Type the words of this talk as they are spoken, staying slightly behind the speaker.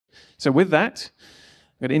So with that,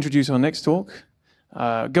 I'm going to introduce our next talk.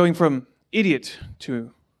 Going from idiot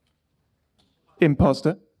to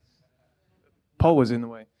imposter. Paul was in the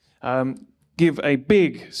way. Give a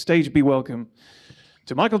big stage B welcome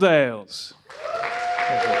to Michael Dales.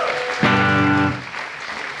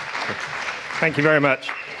 Thank you very much.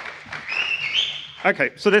 Okay,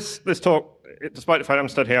 so this talk, despite the fact I'm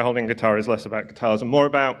stood here holding a guitar, is less about guitars and more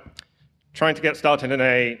about trying to get started in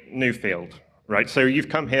a new field, right? So you've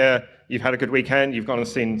come here, you've had a good weekend, you've gone and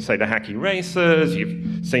seen, say, the hacky racers,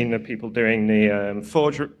 you've seen the people doing the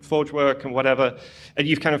forge work and whatever, and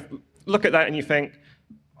you've kind of look at that and you think,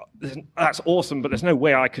 that's awesome, but there's no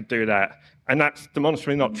way I could do that. And that's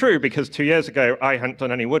demonstrably not true, because 2 years ago, I hadn't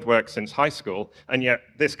done any woodwork since high school, and yet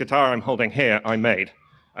this guitar I'm holding here, I made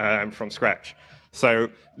from scratch. So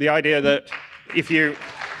the idea that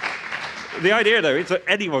the idea, though, is that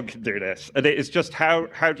anyone can do this, and it is just how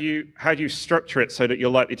do you structure it so that you're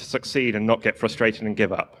likely to succeed and not get frustrated and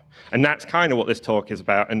give up? And that's kind of what this talk is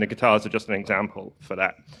about, and the guitars are just an example for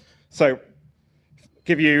that. So,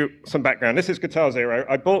 give you some background. This is Guitar Zero.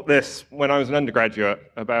 I bought this when I was an undergraduate,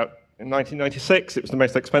 about in 1996. It was the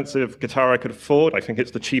most expensive guitar I could afford. I think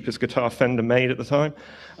it's the cheapest guitar Fender made at the time.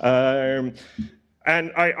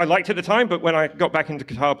 And I liked it at the time, but when I got back into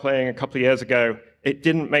guitar playing a couple of years ago, it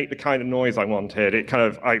didn't make the kind of noise I wanted. It kind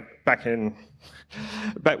of, back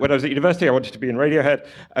when I was at university, I wanted to be in Radiohead,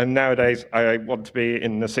 and nowadays I want to be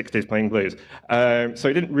in the 60s playing blues. So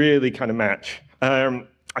it didn't really kind of match.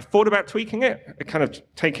 I thought about tweaking it, kind of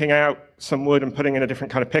taking out some wood and putting in a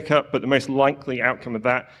different kind of pickup, but the most likely outcome of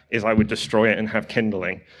that is I would destroy it and have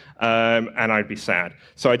kindling, and I'd be sad.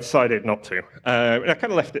 So I decided not to, and I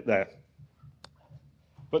kind of left it there.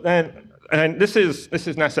 But then, and this is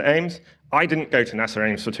NASA Ames. I didn't go to NASA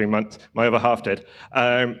Ames for 2 months. My other half did,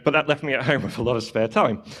 but that left me at home with a lot of spare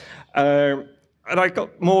time. And I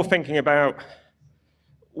got more thinking about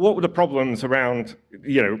what were the problems around,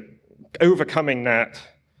 overcoming that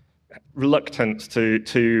reluctance to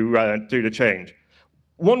do the change.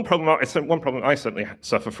 One problem I certainly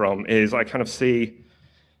suffer from is I kind of see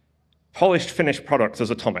polished, finished products as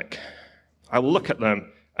atomic. I'll look at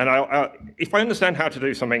them, and if I understand how to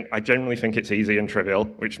do something, I generally think it's easy and trivial,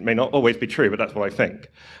 which may not always be true, but that's what I think.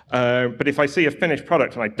 But if I see a finished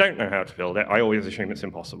product and I don't know how to build it, I always assume it's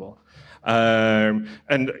impossible. And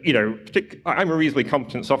I'm a reasonably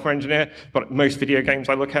competent software engineer, but most video games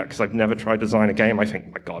I look at, because I've never tried to design a game, I think,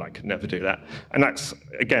 my God, I could never do that. And that's,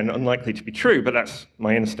 again, unlikely to be true, but that's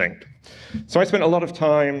my instinct. So I spent a lot of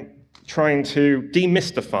time trying to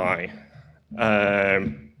demystify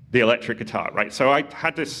the electric guitar, right? So I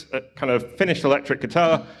had this kind of finished electric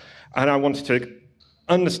guitar, and I wanted to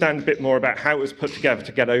understand a bit more about how it was put together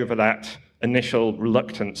to get over that initial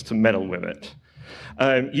reluctance to meddle with it.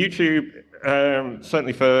 YouTube,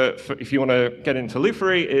 certainly for if you want to get into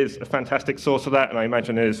lutherie, is a fantastic source of that, and I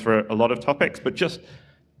imagine it is for a lot of topics, but just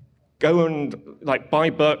go and buy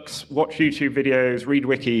books, watch YouTube videos, read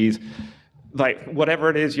wikis, whatever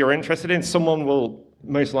it is you're interested in, someone will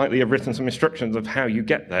most likely have written some instructions of how you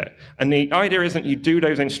get there. And the idea isn't you do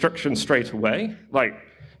those instructions straight away.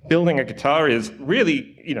 Building a guitar is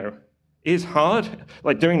really, is hard.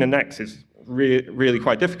 Doing the necks is really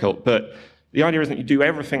quite difficult, but the idea isn't you do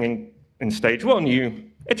everything in stage one, you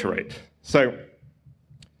iterate. So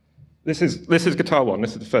this is guitar one.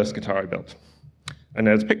 This is the first guitar I built. And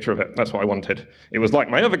there's a picture of it. That's what I wanted. It was like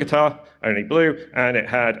my other guitar, only blue, and it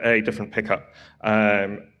had a different pickup.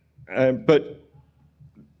 But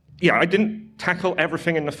yeah, I didn't tackle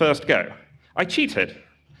everything in the first go. I cheated.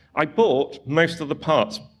 I bought most of the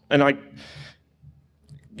parts, and I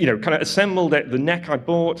kind of assembled it. The neck I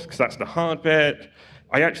bought, because that's the hard bit.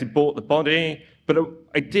 I actually bought the body, but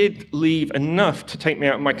I did leave enough to take me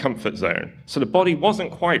out of my comfort zone. So the body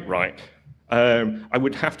wasn't quite right. I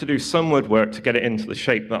would have to do some woodwork to get it into the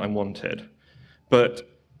shape that I wanted. But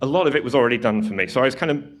a lot of it was already done for me. So I was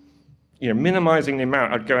kind of minimizing the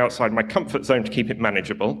amount I'd go outside my comfort zone to keep it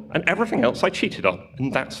manageable, and everything else I cheated on,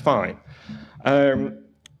 and that's fine.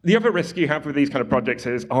 The other risk you have with these kind of projects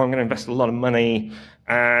is, I'm going to invest a lot of money,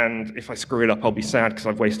 and if I screw it up, I'll be sad because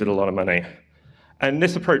I've wasted a lot of money. And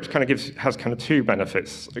this approach kind of has kind of two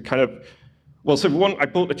benefits. It kind of, so one, I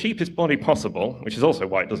bought the cheapest body possible, which is also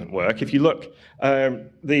why it doesn't work. If you look,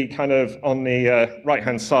 the kind of on the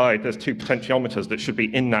right-hand side, there's two potentiometers that should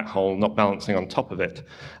be in that hole, not balancing on top of it.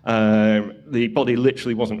 The body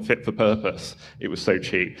literally wasn't fit for purpose. It was so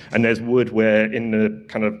cheap. And there's wood where in the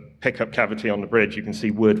kind of pickup cavity on the bridge, you can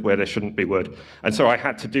see wood where there shouldn't be wood. And so I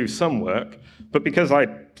had to do some work, but because I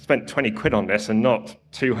spent 20 quid on this and not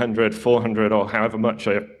 200, 400, or however much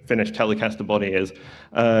a finished Telecaster body is,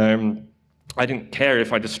 I didn't care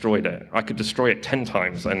if I destroyed it. I could destroy it 10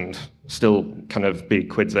 times and still kind of be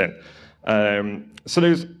quids in. So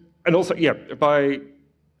there's, and also, yeah, by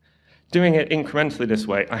doing it incrementally this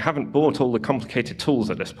way, I haven't bought all the complicated tools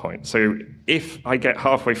at this point. So if I get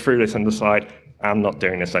halfway through this and decide, I'm not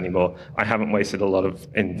doing this anymore, I haven't wasted a lot of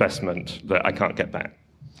investment that I can't get back.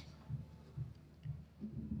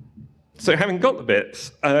 So having got the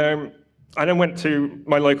bits, I then went to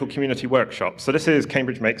my local community workshop. So this is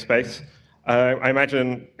Cambridge Makespace. I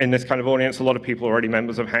imagine in this kind of audience, a lot of people are already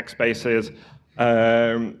members of Hackspaces.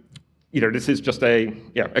 This is just a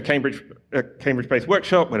Cambridge-based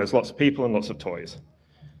workshop where there's lots of people and lots of toys.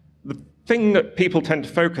 The thing that people tend to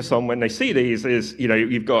focus on when they see these is,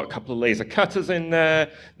 you've got a couple of laser cutters in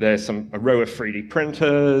there, there's a row of 3D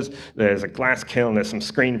printers, there's a glass kiln, there's some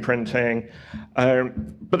screen printing.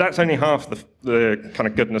 But that's only half the kind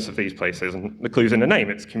of goodness of these places, and the clue's in the name,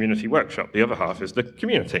 it's community workshop. The other half is the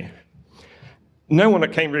community. No one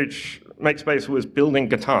at Cambridge Makespace was building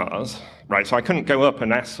guitars, right? So I couldn't go up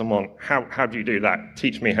and ask someone, how do you do that?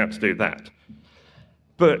 Teach me how to do that.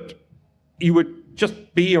 But you would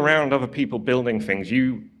just be around other people building things.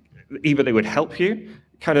 Either they would help you,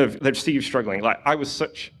 they'd see you struggling. Like, I was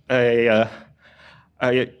such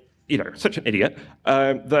such an idiot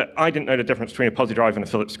that I didn't know the difference between a posi drive and a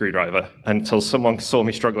Phillips screwdriver until someone saw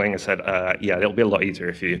me struggling and said, yeah, it'll be a lot easier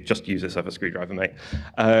if you just use this other screwdriver, mate.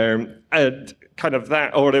 And kind of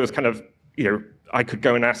that, or there was I could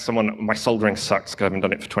go and ask someone, my soldering sucks because I haven't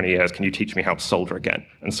done it for 20 years, can you teach me how to solder again?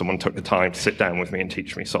 And someone took the time to sit down with me and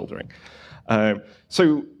teach me soldering.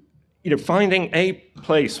 Finding a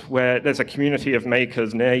place where there's a community of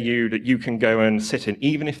makers near you that you can go and sit in,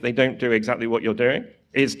 even if they don't do exactly what you're doing,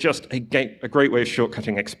 is just a great way of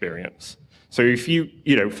shortcutting experience. So if you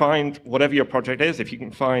find whatever your project is, if you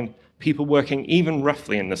can find people working even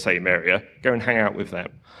roughly in the same area, go and hang out with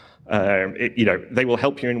them. They will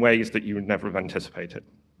help you in ways that you would never have anticipated.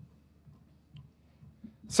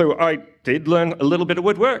 So I did learn a little bit of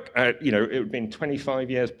woodwork. It had been 25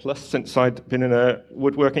 years plus since I'd been in a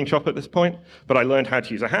woodworking shop at this point, but I learned how to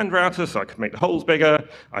use a hand router so I could make the holes bigger.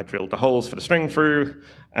 I drilled the holes for the string through,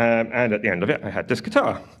 and at the end of it, I had this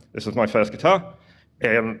guitar. This was my first guitar.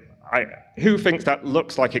 Who thinks that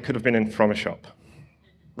looks like it could have been from a shop?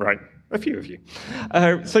 Right, a few of you.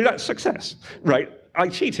 So that's success, right? I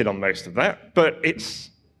cheated on most of that, but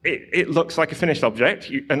it looks like a finished object,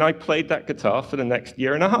 and I played that guitar for the next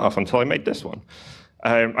year and a half until I made this one.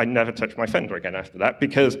 I never touched my Fender again after that,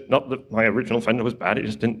 because not that my original Fender was bad, it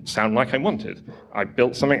just didn't sound like I wanted. I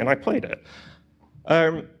built something and I played it.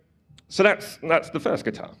 So that's the first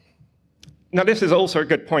guitar. Now this is also a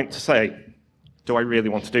good point to say, do I really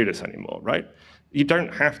want to do this anymore, right? You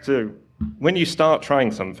don't have to, when you start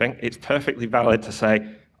trying something, it's perfectly valid to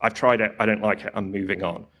say, I've tried it, I don't like it, I'm moving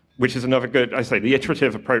on. Which is another good, the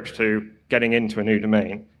iterative approach to getting into a new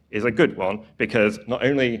domain is a good one, because not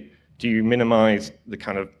only do you minimize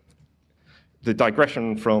the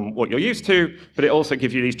digression from what you're used to, but it also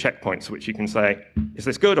gives you these checkpoints which you can say, is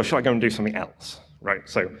this good or should I go and do something else, right?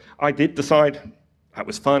 So I did decide that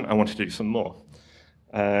was fun, I wanted to do some more.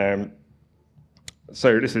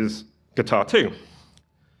 So this is Guitar 2.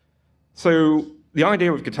 So the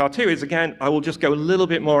idea with Guitar 2 is, again, I will just go a little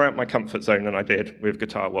bit more out my comfort zone than I did with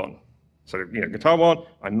Guitar 1. So, Guitar 1,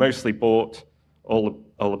 I mostly bought all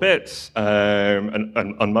the bits and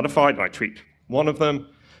unmodified, and I tweaked one of them.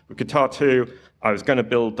 With Guitar 2, I was going to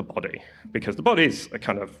build the body, because the body is a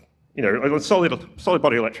a solid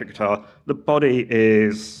body electric guitar. The body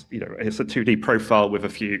is, it's a 2D profile with a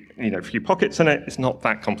few pockets in it. It's not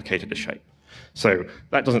that complicated a shape. So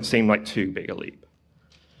that doesn't seem like too big a leap.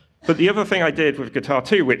 But the other thing I did with Guitar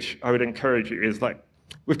 2, which I would encourage you, is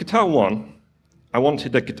with Guitar 1, I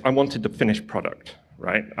wanted the finished product,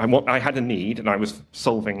 right? I had a need, and I was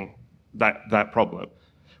solving that problem.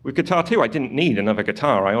 With Guitar 2, I didn't need another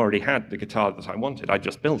guitar. I already had the guitar that I wanted. I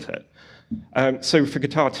just built it. So for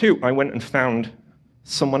Guitar 2, I went and found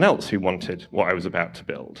someone else who wanted what I was about to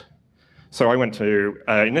build. So I went to,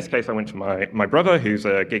 in this case, I went to my brother, who's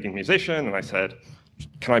a gigging musician, and I said,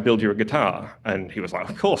 can I build you a guitar? And he was like,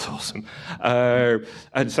 of course, awesome.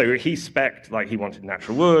 And so he spec'd, he wanted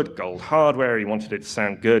natural wood, gold hardware, he wanted it to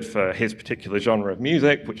sound good for his particular genre of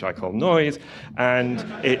music, which I call noise. And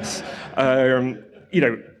it's,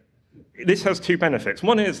 this has two benefits.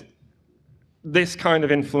 One is, this kind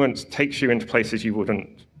of influence takes you into places you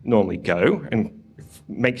wouldn't normally go, and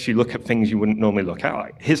makes you look at things you wouldn't normally look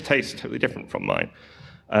at. His taste is totally different from mine.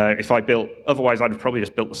 Otherwise I'd have probably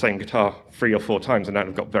just built the same guitar 3 or 4 times and that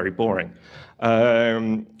would have got very boring.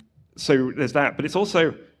 So there's that, but it's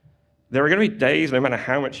also, there are going to be days, no matter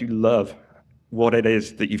how much you love what it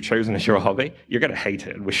is that you've chosen as your hobby, you're going to hate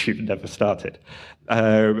it and wish you'd never started.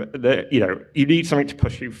 You need something to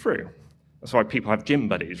push you through. That's why people have gym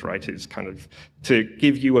buddies, right? It's kind of to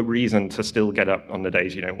give you a reason to still get up on the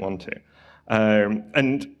days you don't want to.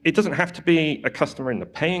 And it doesn't have to be a customer in the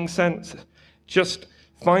paying sense. Just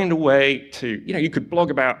find a way to, you could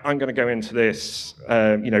blog about, I'm going to go into this,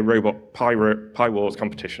 robot pie wars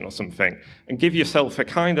competition or something, and give yourself a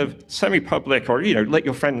kind of semi-public, or, let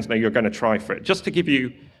your friends know you're going to try for it, just to give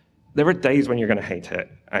you, there are days when you're going to hate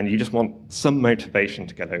it, and you just want some motivation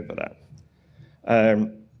to get over that.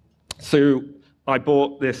 So I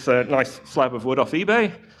bought this nice slab of wood off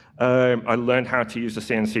eBay. I learned how to use the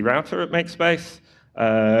CNC router at MakeSpace,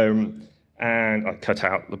 and I cut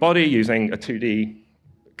out the body using a 2D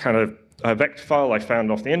kind of vector file I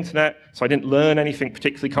found off the internet. So I didn't learn anything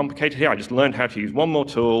particularly complicated here. I just learned how to use one more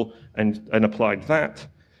tool and applied that.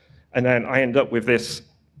 And then I end up with this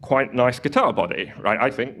quite nice guitar body, right? I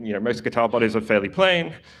think most guitar bodies are fairly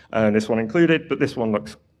plain, this one included, but this one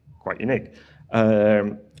looks quite unique.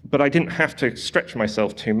 But I didn't have to stretch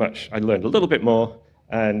myself too much. I learned a little bit more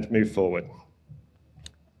and moved forward.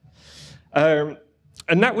 And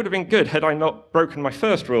that would have been good had I not broken my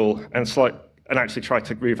first rule and actually tried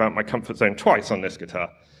to move out my comfort zone twice on this guitar.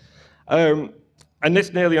 And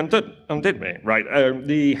this nearly undid me, right?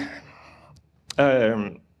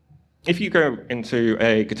 If you go into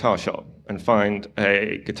a guitar shop and find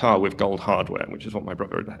a guitar with gold hardware, which is what my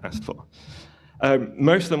brother had asked for,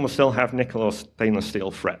 most of them will still have nickel or stainless steel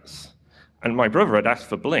frets. And my brother had asked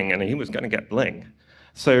for bling, and he was going to get bling.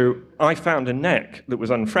 So I found a neck that was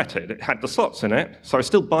unfretted. It had the slots in it, so I was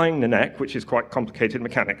still buying the neck, which is quite complicated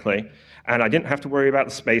mechanically, and I didn't have to worry about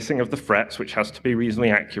the spacing of the frets, which has to be reasonably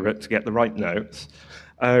accurate to get the right notes.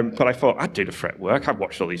 But I thought, I'd do the fret work. I've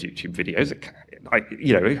watched all these YouTube videos.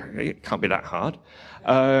 It can't be that hard.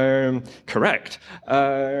 Correct.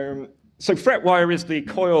 So fret wire is the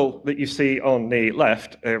coil that you see on the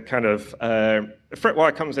left. Fret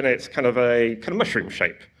wire comes in its kind of mushroom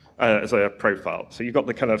shape as a profile. So you've got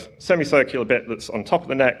the kind of semicircular bit that's on top of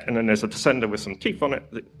the neck, and then there's a descender with some teeth on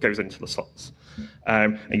it that goes into the slots.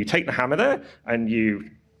 And you take the hammer there, and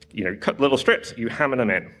you cut little strips, you hammer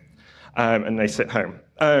them in, and they sit home.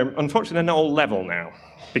 Unfortunately, they're not all level now,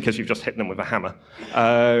 because you've just hit them with a hammer.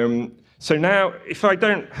 So now, if I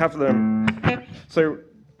don't have them,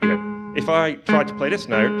 if I tried to play this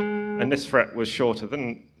note, and this fret was shorter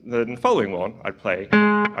than the following one,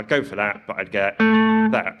 I'd go for that, but I'd get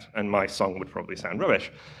that, and my song would probably sound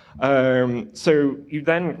rubbish. So you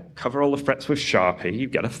then cover all the frets with Sharpie, you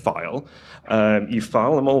get a file, you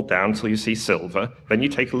file them all down till you see silver, then you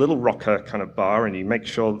take a little rocker kind of bar and you make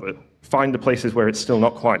sure that, find the places where it's still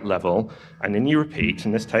not quite level, and then you repeat,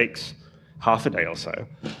 and this takes half a day or so.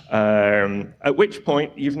 At which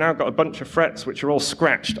point, you've now got a bunch of frets which are all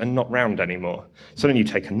scratched and not round anymore. So then you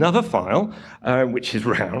take another file, which is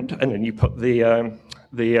round, and then you put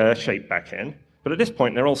the shape back in. But at this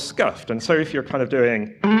point, they're all scuffed. And so if you're kind of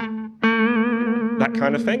doing that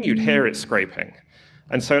kind of thing, you'd hear it scraping.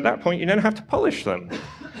 And so at that point, you then have to polish them.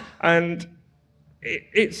 And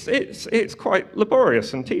it's quite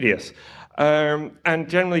laborious and tedious. And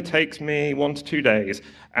generally takes me 1 to 2 days.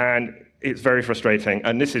 And it's very frustrating,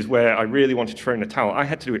 and this is where I really wanted to throw in the towel. I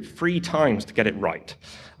had to do it 3 times to get it right.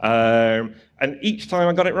 And each time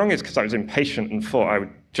I got it wrong is because I was impatient and thought I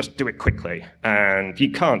would just do it quickly. And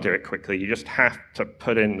you can't do it quickly, you just have to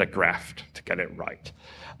put in the graft to get it right.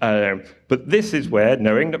 But this is where,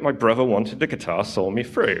 knowing that my brother wanted the guitar, saw me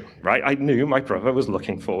through, right? I knew my brother was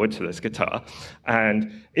looking forward to this guitar,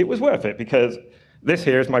 and it was worth it, because this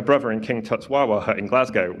here is my brother in King Tut's Wah Wah Hut in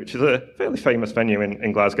Glasgow, which is a fairly famous venue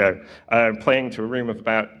in Glasgow, playing to a room of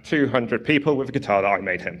about 200 people with a guitar that I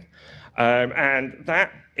made him. And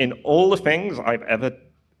that, in all the things I've ever,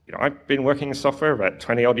 I've been working in software about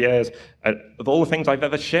 20 odd years, of all the things I've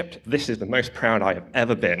ever shipped, this is the most proud I have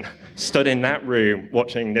ever been, stood in that room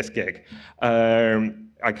watching this gig.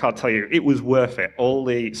 I can't tell you, it was worth it. All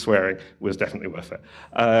the swearing was definitely worth it.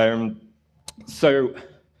 So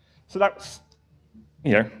that's,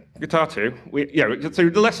 Guitar 2. So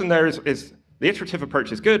the lesson there is the iterative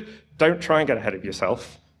approach is good. Don't try and get ahead of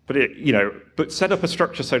yourself, but set up a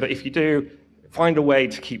structure so that if you do, find a way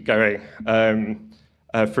to keep going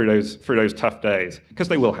through those tough days, because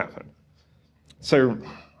they will happen. So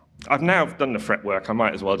I've now done the fret work. I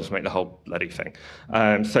might as well just make the whole bloody thing.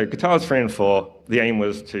 So guitars 3 and 4, the aim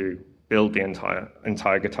was to build the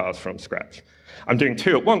entire guitars from scratch. I'm doing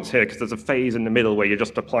 2 at once here because there's a phase in the middle where you're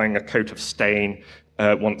just applying a coat of stain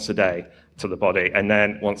once a day to the body, and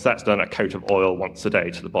then once that's done, a coat of oil once a day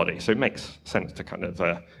to the body. So it makes sense to kind of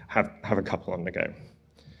have a couple on the go.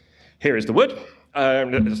 Here is the wood.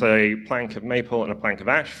 There's a plank of maple and a plank of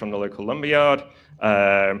ash from the local lumberyard.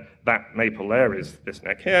 That maple there is this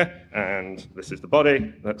neck here, and this is the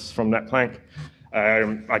body that's from that plank.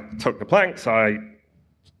 I took the planks, I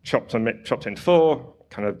chopped into four,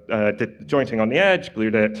 kind of did the jointing on the edge,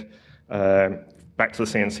 glued it back to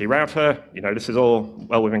the CNC router. You know, this is all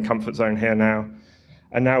well within comfort zone here now.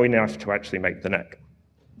 And now we have to actually make the neck.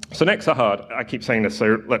 So necks are hard. I keep saying this,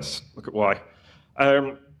 so let's look at why.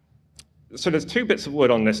 So there's two bits of wood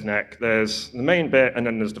on this neck. There's the main bit, and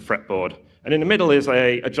then there's the fretboard. And in the middle is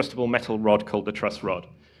a adjustable metal rod called the truss rod,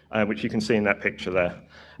 which you can see in that picture there.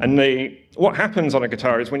 And what happens on a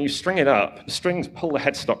guitar is when you string it up, the strings pull the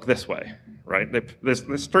headstock this way, right?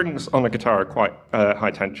 The strings on a guitar are quite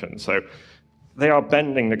high tension, so they are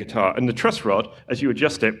bending the guitar. And the truss rod, as you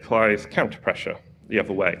adjust it, applies counter pressure the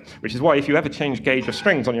other way, which is why if you ever change gauge of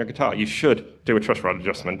strings on your guitar, you should do a truss rod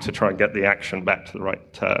adjustment to try and get the action back to the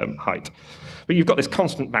right height. But you've got this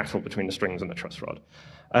constant battle between the strings and the truss rod.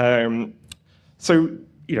 So,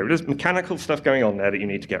 you know, there's mechanical stuff going on there that you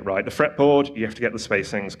need to get right. The fretboard, you have to get the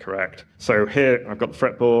spacings correct. So here, I've got the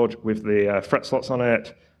fretboard with the fret slots on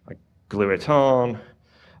it. I glue it on,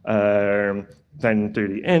 then do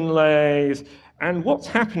the inlays. And what's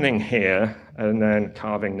happening here, and then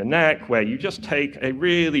carving the neck, where you just take a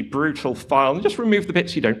really brutal file and just remove the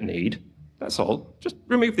bits you don't need. That's all. Just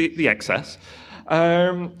remove the excess.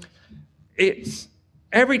 It's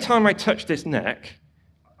every time I touch this neck,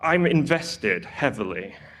 I'm invested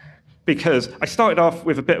heavily because I started off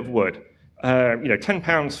with a bit of wood. You know,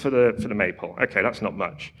 £10 for the maple. Okay, that's not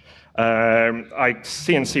much. I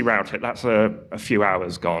CNC route it. That's a few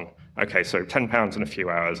hours gone. Okay, so £10 in a few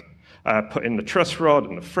hours. Put in the truss rod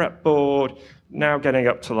and the fretboard, now getting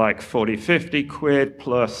up to like 40, 50 quid,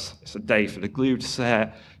 plus it's a day for the glue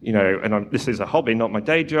set, you know, and this is a hobby, not my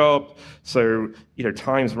day job, so, you know,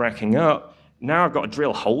 time's racking up. Now I've got to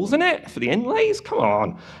drill holes in it for the inlays? Come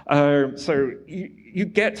on. So you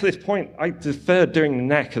get to this point, I deferred doing the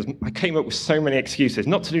neck as I came up with so many excuses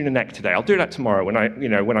not to do the neck today. I'll do that tomorrow when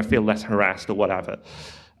I feel less harassed or whatever.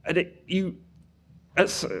 And you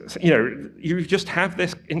just have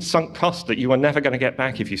this in sunk cost that you are never going to get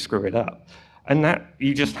back if you screw it up. And that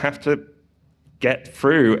you just have to get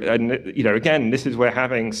through. And, you know, again, this is where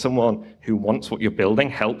having someone who wants what you're building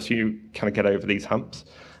helps you kind of get over these humps.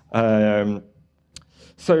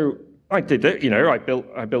 So I did it, you know, I built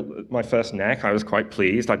my first neck. I was quite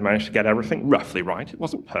pleased. I'd managed to get everything roughly right. It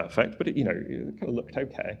wasn't perfect, but it kind of looked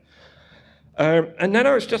okay. And then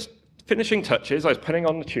I was just finishing touches. I was putting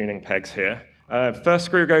on the tuning pegs here. First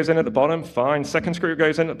screw goes in at the bottom, fine. Second screw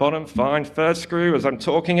goes in at the bottom, fine. Third screw, as I'm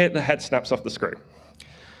torquing it, the head snaps off the screw.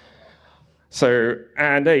 So,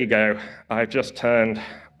 and there you go. I've just turned,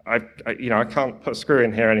 I can't put a screw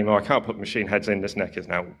in here anymore. I can't put machine heads in. This neck is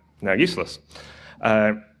now useless.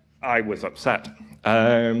 I was upset.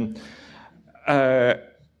 But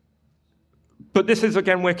this is,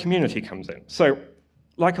 again, where community comes in. So,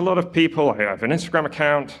 like a lot of people, I have an Instagram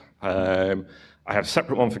account. I have a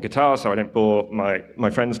separate one for guitars, so I don't bore my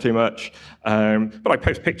friends too much. But I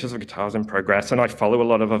post pictures of guitars in progress, and I follow a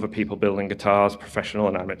lot of other people building guitars, professional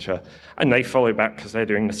and amateur. And they follow back because they're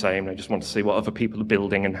doing the same. They just want to see what other people are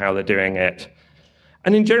building and how they're doing it.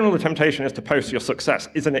 And in general, the temptation is to post your success.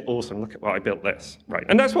 Isn't it awesome? Look at what I built this. Right.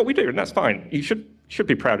 And that's what we do, and that's fine. You should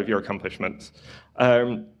be proud of your accomplishments.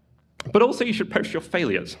 But also, you should post your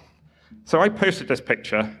failures. So I posted this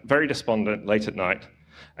picture, very despondent, late at night.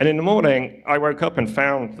 And in the morning, I woke up and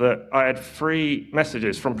found that I had 3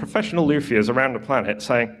 messages from professional luthiers around the planet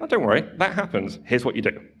saying, oh, don't worry, that happens. Here's what you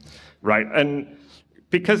do. Right? And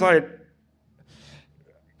because I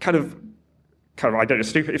kind of, I don't know,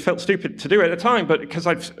 stupid, it felt stupid to do it at the time, but because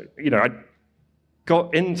I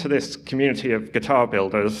got into this community of guitar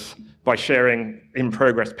builders by sharing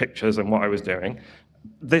in-progress pictures and what I was doing,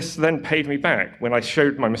 this then paid me back. When I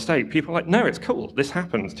showed my mistake, people were like, no, it's cool. This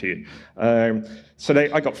happens to you. I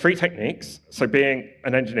got 3 techniques. So being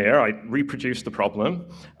an engineer, I reproduced the problem.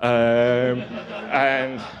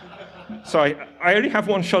 And so I only have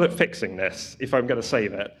one shot at fixing this if I'm going to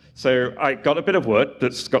save it. So I got a bit of wood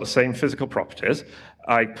that's got the same physical properties.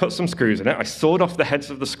 I put some screws in it. I sawed off the heads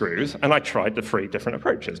of the screws, and I tried the 3 different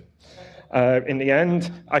approaches. In the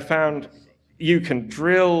end, I found you can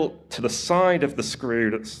drill to the side of the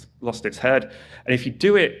screw that's lost its head, and if you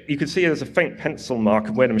do it, you can see there's a faint pencil mark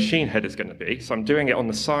of where the machine head is going to be, so I'm doing it on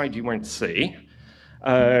the side you won't see.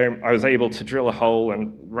 I was able to drill a hole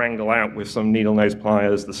and wrangle out with some needle nose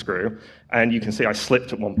pliers the screw, and you can see I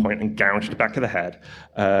slipped at one point and gouged the back of the head,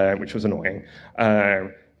 which was annoying.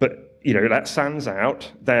 But that sands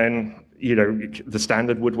out, then the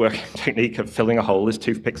standard woodworking technique of filling a hole is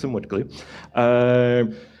toothpicks and wood glue.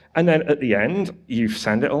 And then at the end, you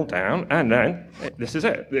sand it all down, and then this is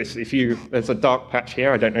it. There's a dark patch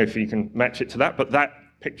here. I don't know if you can match it to that, but that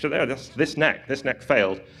picture there, this neck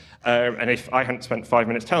failed. And if I hadn't spent 5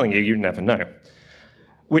 minutes telling you, you'd never know.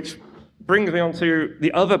 Which brings me on to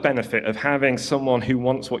the other benefit of having someone who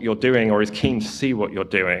wants what you're doing or is keen to see what you're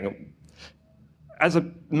doing. As a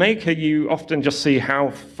maker, you often just see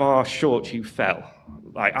how far short you fell.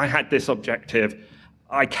 Like, I had this objective,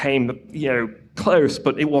 I came, close,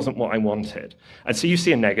 but it wasn't what I wanted. And so you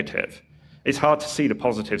see a negative. It's hard to see the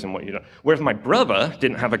positives in what you do. Whereas my brother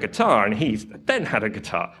didn't have a guitar, and he then had a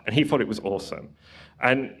guitar, and he thought it was awesome.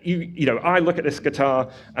 And I look at this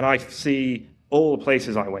guitar, and I see all the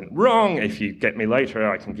places I went wrong. If you get me later,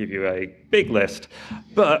 I can give you a big list.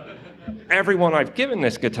 But everyone I've given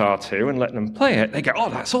this guitar to and let them play it, they go, oh,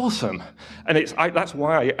 that's awesome. And that's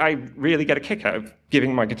why I really get a kick out of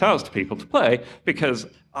giving my guitars to people to play, because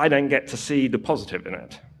I then get to see the positive in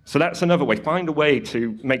it. So that's another way. Find a way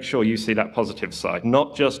to make sure you see that positive side,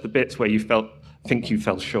 not just the bits where you think you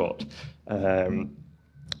fell short.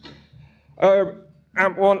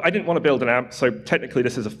 Amp 1, I didn't want to build an amp, so technically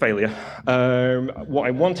this is a failure. What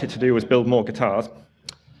I wanted to do was build more guitars,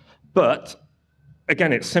 but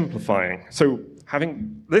again, it's simplifying. So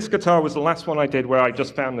this guitar was the last one I did where I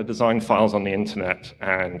just found the design files on the internet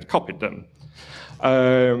and copied them.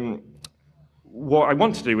 What I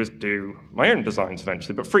want to do is do my own designs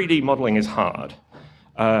eventually, but 3D modeling is hard.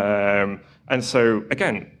 And so,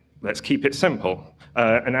 again, let's keep it simple.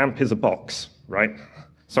 An amp is a box, right?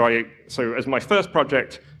 So as my first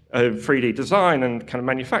project of 3D design and kind of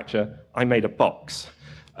manufacture, I made a box.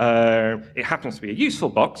 It happens to be a useful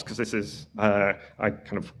box, because this is, I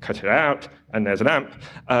kind of cut it out, and there's an amp.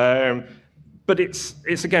 But it's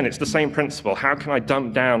the same principle. How can I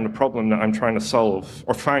dumb down the problem that I'm trying to solve,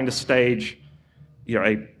 or find a stage,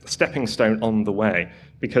 a stepping stone on the way?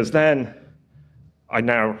 Because then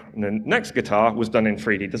the next guitar was done in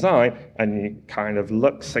 3D design, and it kind of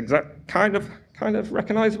looks kind of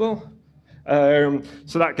recognizable.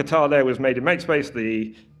 So that guitar there was made in MakeSpace.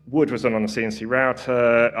 The wood was done on a CNC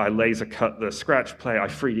router. I laser cut the scratch plate. I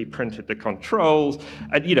 3D printed the controls.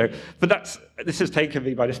 And but this has taken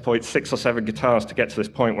me by this point 6 or 7 guitars to get to this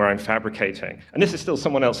point where I'm fabricating. And this is still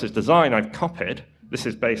someone else's design I've copied. This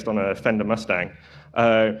is based on a Fender Mustang.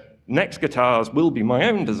 Next guitars will be my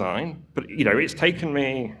own design, but it's taken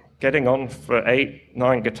me getting on for 8,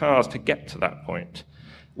 9 guitars to get to that point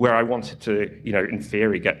where I wanted to, in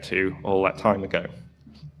theory, get to all that time ago.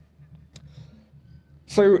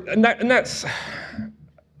 So,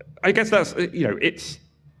 I guess that's, it's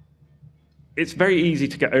very easy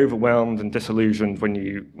to get overwhelmed and disillusioned when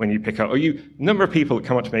you pick up, number of people that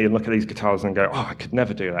come up to me and look at these guitars and go, oh, I could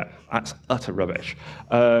never do that. That's utter rubbish.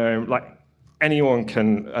 Like, anyone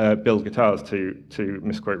can build guitars, to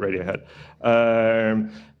misquote Radiohead.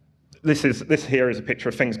 This here is a picture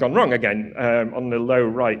of things gone wrong again. On the low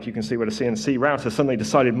right, you can see where the CNC router suddenly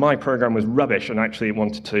decided my program was rubbish and actually it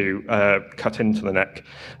wanted to cut into the neck.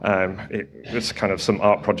 It was kind of some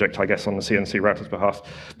art project, I guess, on the CNC router's behalf.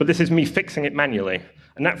 But this is me fixing it manually.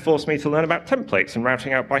 And that forced me to learn about templates and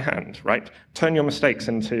routing out by hand, right? Turn your mistakes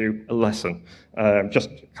into a lesson. Just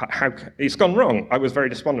how it's gone wrong. I was very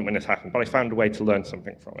despondent when this happened, but I found a way to learn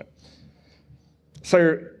something from it.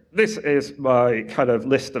 So this is my kind of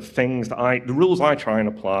list of things the rules I try and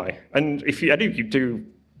apply. And if you do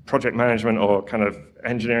project management or kind of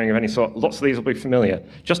engineering of any sort, lots of these will be familiar.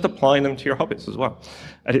 Just apply them to your hobbies as well.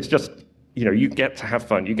 And it's just, you get to have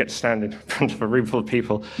fun. You get to stand in front of a room full of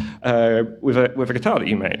people with a guitar that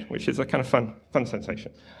you made, which is a kind of fun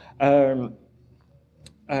sensation.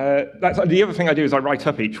 That's the other thing I do is I write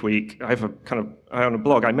up each week. I have on a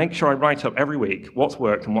blog. I make sure I write up every week what's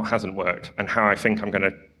worked and what hasn't worked, and how I think I'm going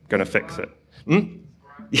to fix it.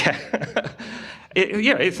 Yeah.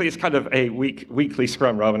 It's kind of a weekly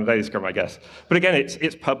scrum rather than a daily scrum, I guess. But again,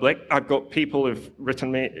 it's public. I've got people who've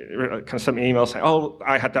sent me emails saying, oh,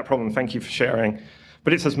 I had that problem, thank you for sharing.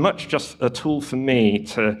 But it's as much just a tool for me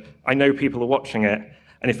I know people are watching it,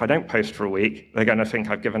 and if I don't post for a week, they're going to think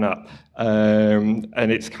I've given up.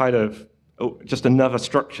 And it's kind of just another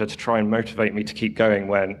structure to try and motivate me to keep going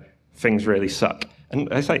when things really suck. And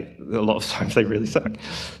I say, a lot of times they really suck.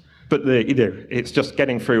 But it's just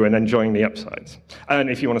getting through and enjoying the upsides. And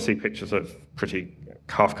if you want to see pictures of pretty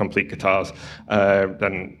half-complete guitars,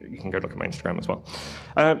 then you can go look at my Instagram as well.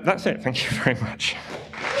 That's it. Thank you very much.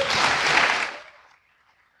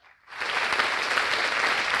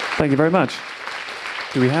 Thank you very much.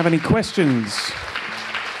 Do we have any questions?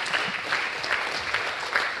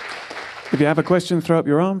 If you have a question, throw up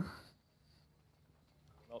your arm.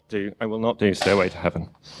 do Stairway to Heaven.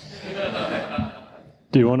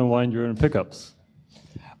 Do you want to wind your own pickups?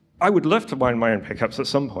 I would love to wind my own pickups at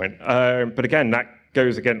some point, but again, that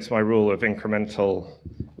goes against my rule of incremental.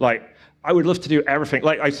 Like, I would love to do everything.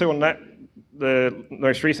 Like I saw on the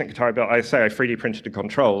most recent guitar I built, I say I 3D printed the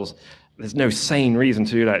controls. There's no sane reason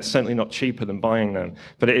to do that. It's certainly not cheaper than buying them,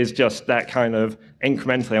 but it is just that kind of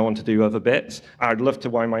incrementally I want to do other bits. I'd love to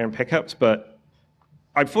wind my own pickups, but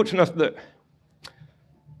I'm fortunate enough that,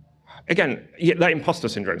 again, that imposter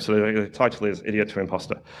syndrome, so the title is Idiot to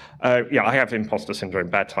Imposter. Yeah, I have imposter syndrome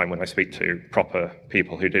bad time when I speak to proper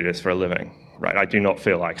people who do this for a living, right? I do not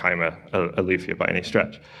feel like I'm a luthier by any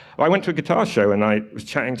stretch. Well, I went to a guitar show and I was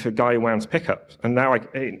chatting to a guy who wounds pickups, and now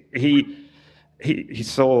he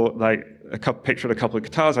saw like picture of a couple of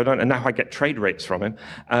guitars I don't, and now I get trade rates from him,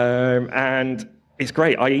 and it's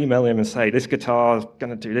great. I email him and say, this guitar's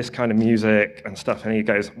going to do this kind of music and stuff, and he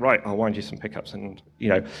goes, right, I'll wind you some pickups, and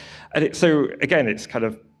so again, it's kind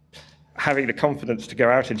of having the confidence to go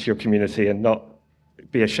out into your community and not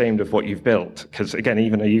be ashamed of what you've built, because again,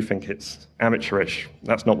 even though you think it's amateurish,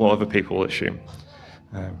 that's not what other people will assume.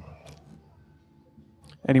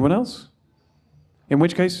 Anyone else? In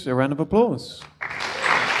which case, a round of applause.